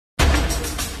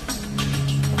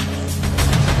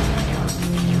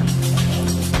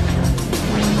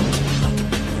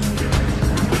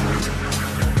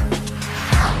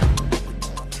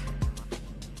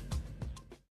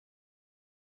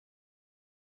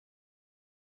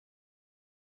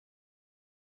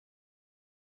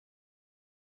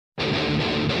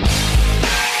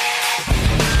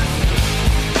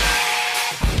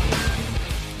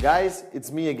Guys,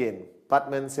 it's me again,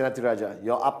 Padman Senathirajah,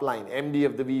 your upline, MD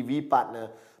of the V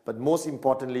partner, but most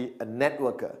importantly, a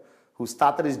networker who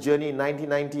started his journey in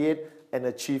 1998 and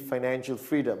achieved financial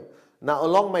freedom. Now,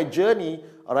 along my journey,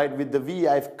 all right, with the V,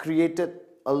 I've created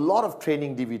a lot of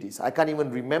training DVDs. I can't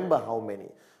even remember how many.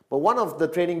 But one of the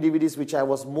training DVDs which I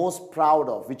was most proud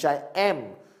of, which I am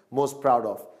most proud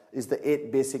of, is the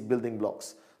 8 basic building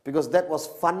blocks. Because that was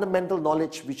fundamental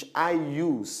knowledge which I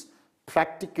use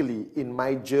practically in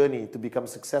my journey to become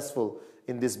successful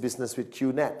in this business with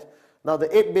QNet. Now,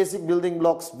 the 8 basic building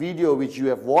blocks video which you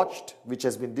have watched, which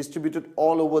has been distributed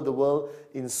all over the world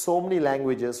in so many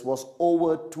languages, was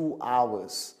over 2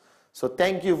 hours. So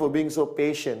thank you for being so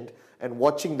patient and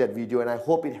watching that video, and I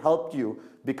hope it helped you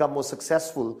become more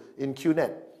successful in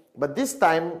QNet. But this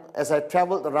time, as I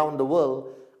traveled around the world,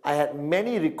 I had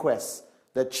many requests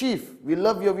that, Chief, we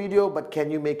love your video, but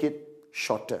can you make it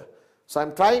shorter? So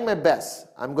I'm trying my best.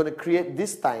 I'm going to create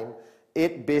this time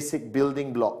 8 basic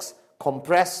building blocks,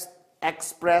 compressed,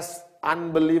 express,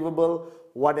 unbelievable,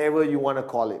 whatever you want to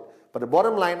call it. But the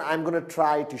bottom line, I'm going to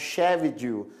try to share with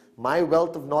you my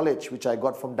wealth of knowledge, which I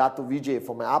got from Dato Vijay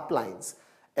for my uplines,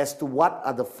 as to what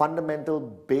are the fundamental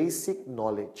basic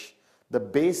knowledge, the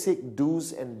basic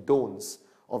do's and don'ts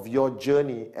of your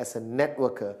journey as a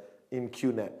networker in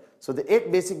QNet. So the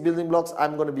 8 basic building blocks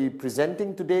I'm going to be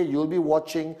presenting today, you'll be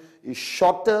watching, is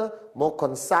shorter, more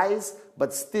concise,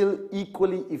 but still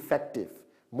equally effective.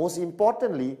 Most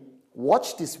importantly,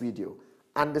 watch this video,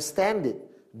 understand it,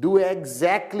 do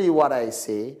exactly what I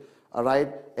say, all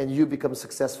right, and you become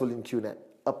successful in QNet.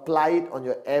 Apply it on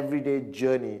your everyday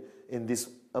journey in this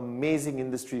amazing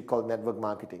industry called network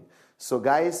marketing. So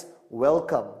guys,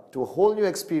 welcome to a whole new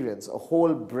experience, a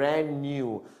whole brand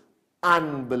new,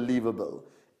 unbelievable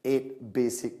 8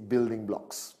 basic building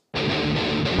blocks.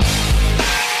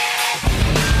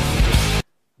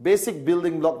 Basic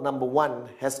building block number 1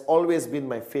 has always been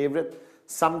my favorite,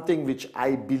 something which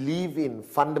I believe in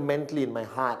fundamentally in my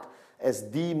heart as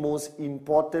the most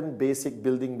important basic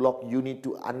building block you need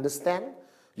to understand,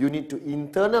 you need to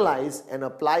internalize and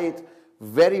apply it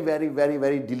very, very, very,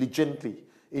 very diligently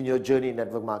in your journey in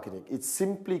network marketing. It's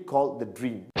simply called the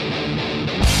dream.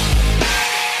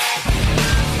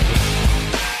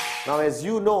 Now, as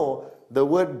you know, the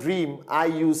word dream I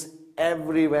use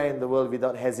everywhere in the world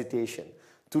without hesitation.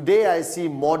 Today I see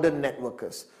modern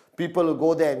networkers, people who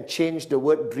go there and change the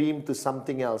word dream to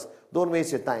something else. Don't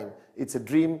waste your time. It's a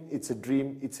dream, it's a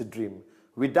dream, it's a dream.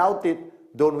 Without it,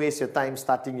 don't waste your time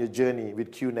starting your journey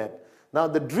with QNet. Now,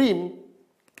 the dream,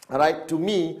 all right, to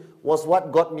me, was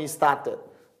what got me started.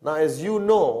 Now, as you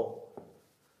know,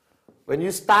 when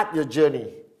you start your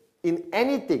journey in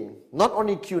anything, not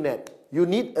only QNet, you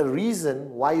need a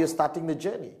reason why you're starting the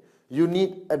journey. You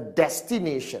need a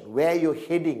destination, where you're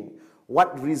heading,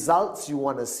 what results you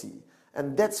want to see.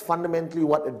 And that's fundamentally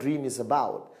what a dream is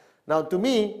about. Now, to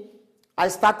me, I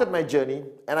started my journey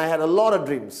and I had a lot of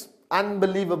dreams.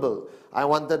 Unbelievable. I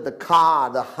wanted the car,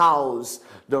 the house,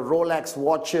 the Rolex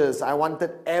watches. I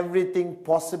wanted everything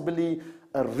possibly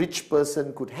a rich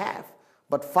person could have.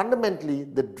 But fundamentally,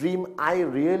 the dream I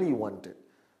really wanted,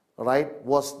 right,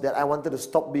 was that I wanted to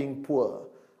stop being poor.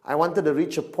 I wanted to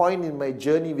reach a point in my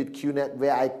journey with QNet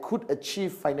where I could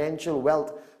achieve financial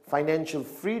wealth, financial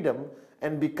freedom,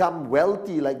 and become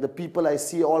wealthy like the people I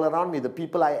see all around me, the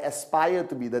people I aspire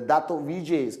to be, the Dato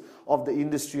Vijay's of the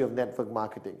industry of network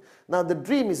marketing. Now, the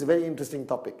dream is a very interesting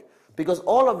topic because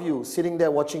all of you sitting there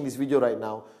watching this video right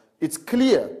now, it's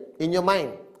clear in your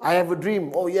mind. I have a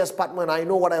dream. Oh yes, Padman, I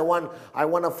know what I want. I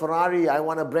want a Ferrari. I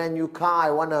want a brand new car.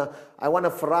 I want a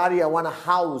Ferrari. I want a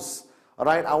house. All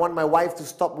right. I want my wife to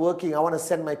stop working. I want to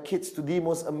send my kids to the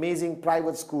most amazing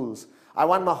private schools. I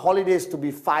want my holidays to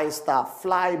be 5-star,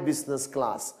 fly business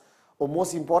class. Or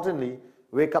most importantly,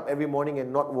 wake up every morning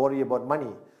and not worry about money.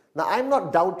 Now, I'm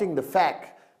not doubting the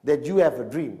fact that you have a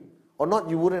dream. Or not,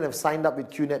 you wouldn't have signed up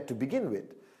with QNet to begin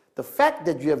with. The fact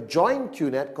that you have joined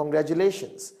QNet,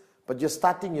 congratulations. But you're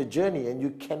starting your journey and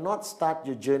you cannot start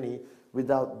your journey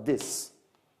without this.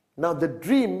 Now, the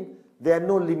dream, there are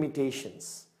no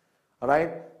limitations. All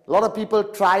right? A lot of people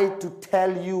try to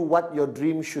tell you what your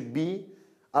dream should be.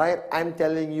 All right? I'm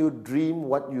telling you, dream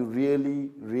what you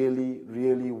really, really,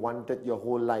 really wanted your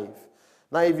whole life.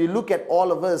 Now, if you look at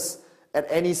all of us at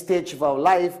any stage of our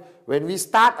life, when we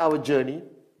start our journey,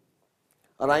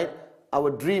 all right,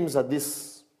 our dreams are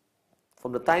this.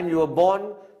 From the time you were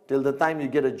born till the time you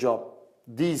get a job,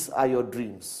 these are your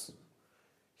dreams.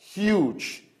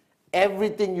 Huge.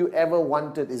 Everything you ever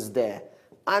wanted is there.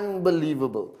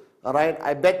 Unbelievable. All right.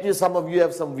 I bet you some of you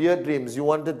have some weird dreams. You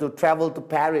wanted to travel to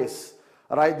Paris.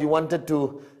 All right. You wanted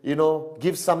to,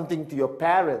 give something to your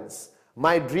parents.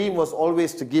 My dream was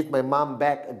always to give my mom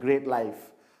back a great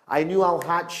life. I knew how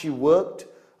hard she worked,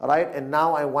 right? And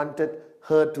now I wanted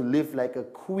her to live like a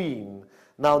queen.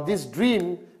 Now this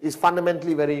dream is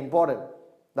fundamentally very important.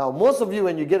 Now most of you,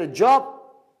 when you get a job,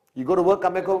 you go to work,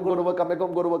 come back home, go to work, come back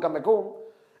home, go to work, come back home,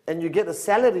 and you get a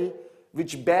salary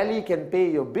which barely can pay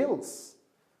your bills,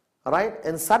 right?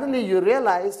 And suddenly you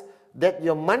realize that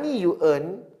your money you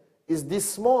earn is this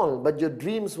small, but your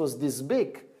dreams was this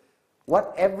big.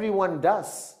 What everyone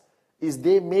does is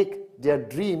they make their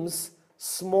dreams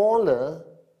smaller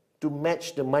to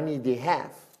match the money they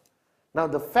have. Now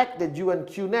the fact that you and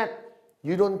QNet,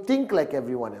 you don't think like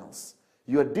everyone else.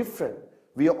 You are different.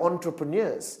 We are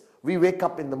entrepreneurs. We wake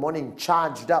up in the morning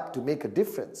charged up to make a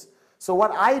difference. So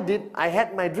what I did, I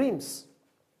had my dreams.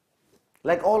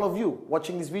 Like all of you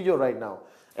watching this video right now.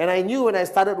 And I knew when I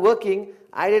started working,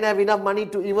 I didn't have enough money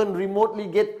to even remotely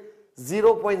get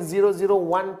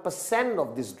 0.001%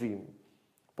 of this dream.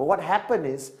 But what happened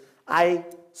is, I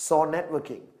saw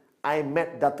networking. I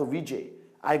met Dato Vijay.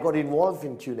 I got involved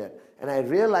in QNet. And I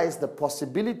realized the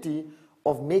possibility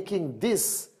of making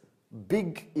this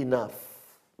big enough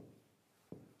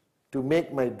to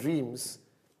make my dreams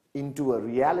into a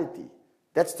reality.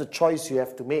 That's the choice you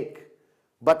have to make.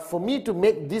 But for me to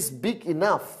make this big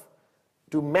enough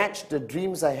to match the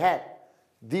dreams I had,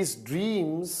 these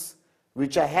dreams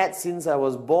which I had since I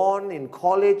was born, in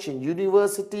college, in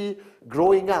university,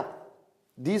 growing up,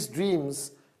 these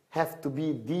dreams have to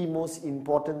be the most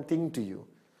important thing to you.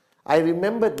 I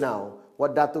remembered now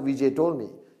what Dato Vijay told me.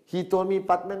 He told me,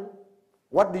 Patman,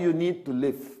 what do you need to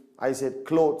live? I said,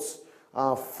 clothes,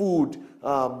 food,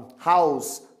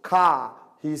 house, car.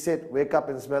 He said, wake up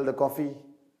and smell the coffee.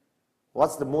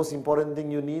 What's the most important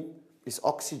thing you need? Is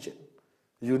oxygen.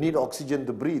 You need oxygen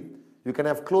to breathe. You can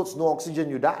have clothes, no oxygen,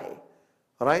 you die.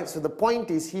 Alright, so the point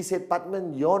is, he said,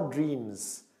 Patman, your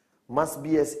dreams must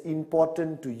be as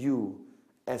important to you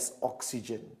as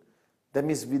oxygen. That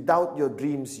means without your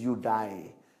dreams, you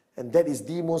die. And that is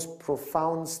the most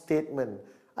profound statement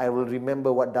I will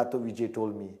remember what Dato Vijay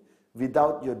told me.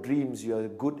 Without your dreams, you are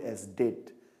good as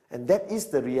dead. And that is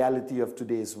the reality of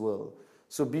today's world.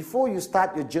 So before you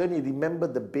start your journey, remember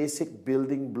the basic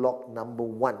building block number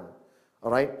 1.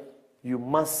 Alright, you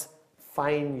must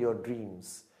find your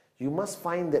dreams. You must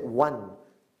find that 1,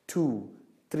 2,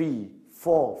 3,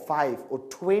 4, 5 or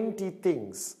 20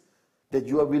 things that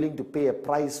you are willing to pay a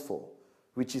price for,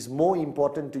 which is more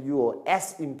important to you or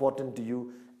as important to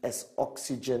you as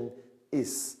oxygen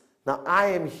is. Now I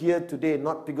am here today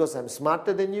not because I'm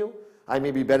smarter than you. I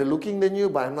may be better looking than you,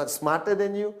 but I'm not smarter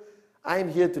than you. I am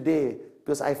here today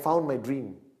because I found my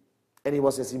dream and it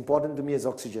was as important to me as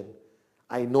oxygen.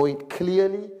 I know it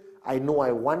clearly. I know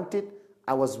I want it.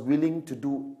 I was willing to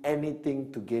do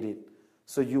anything to get it.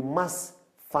 So you must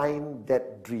find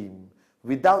that dream.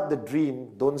 Without the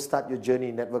dream, don't start your journey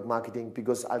in network marketing,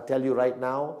 because I'll tell you right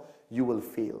now, you will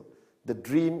fail. The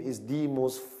dream is the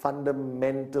most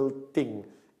fundamental thing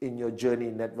in your journey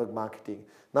in network marketing.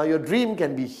 Now your dream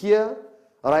can be here,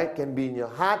 all right, can be in your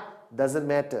heart, doesn't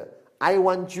matter. I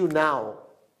want you now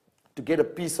to get a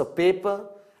piece of paper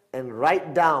and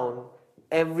write down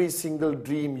every single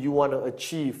dream you want to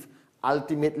achieve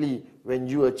ultimately when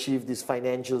you achieve this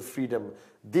financial freedom.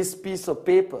 This piece of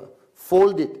paper,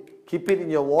 fold it, keep it in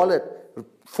your wallet,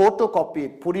 photocopy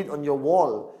it, put it on your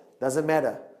wall, doesn't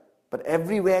matter. But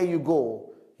everywhere you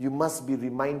go, you must be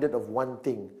reminded of one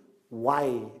thing.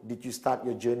 Why did you start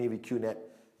your journey with QNet?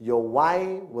 Your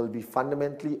why will be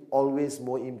fundamentally always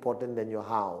more important than your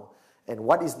how. And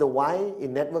what is the why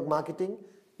in network marketing?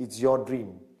 It's your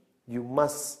dream. You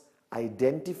must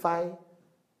identify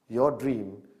your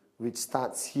dream, which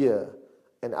starts here,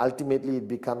 and ultimately it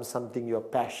becomes something you're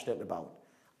passionate about.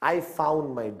 I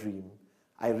found my dream.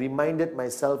 I reminded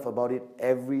myself about it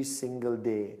every single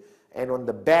day. And on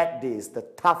the bad days, the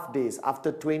tough days,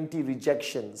 after 20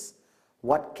 rejections,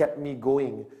 what kept me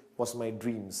going was my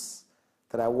dreams.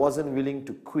 That I wasn't willing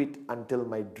to quit until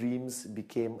my dreams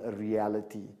became a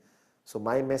reality. So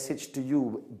my message to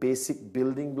you, basic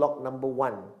building block number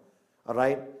 1, all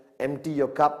right? Empty your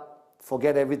cup,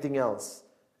 forget everything else,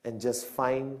 and just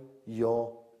find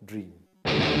your dream.